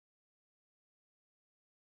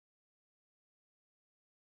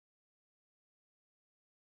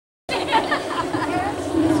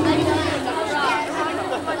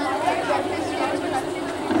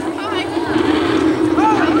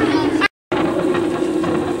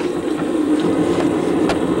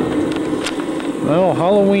Well,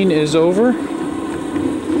 Halloween is over,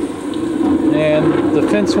 and the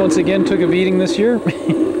fence once again took a beating this year.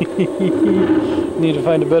 Need to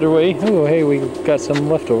find a better way. Oh, hey, we got some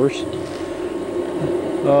leftovers.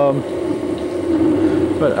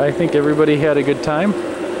 But I think everybody had a good time.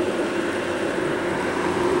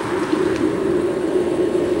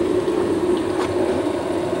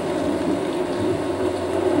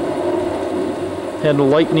 Had a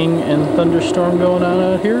lightning and thunderstorm going on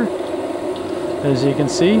out here, as you can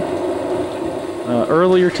see.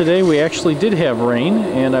 Earlier today we actually did have rain,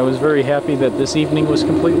 and I was very happy that this evening was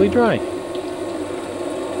completely dry.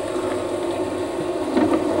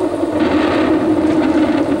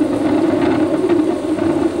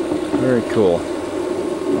 Very cool.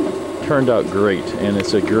 Turned out great, and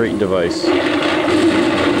it's a great device. You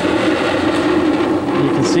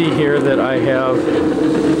can see here that I have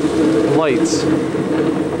lights.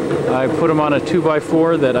 I put them on a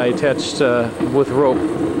 2x4 that I attached with rope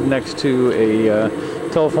next to a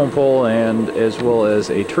telephone pole and as well as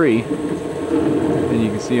a tree. And you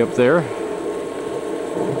can see up there.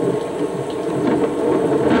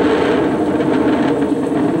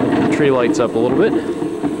 The tree lights up a little bit.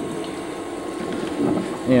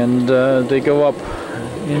 And they go up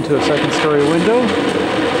into a second story window.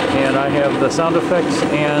 And I have the sound effects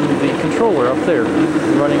and the controller up there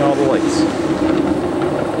running all the lights.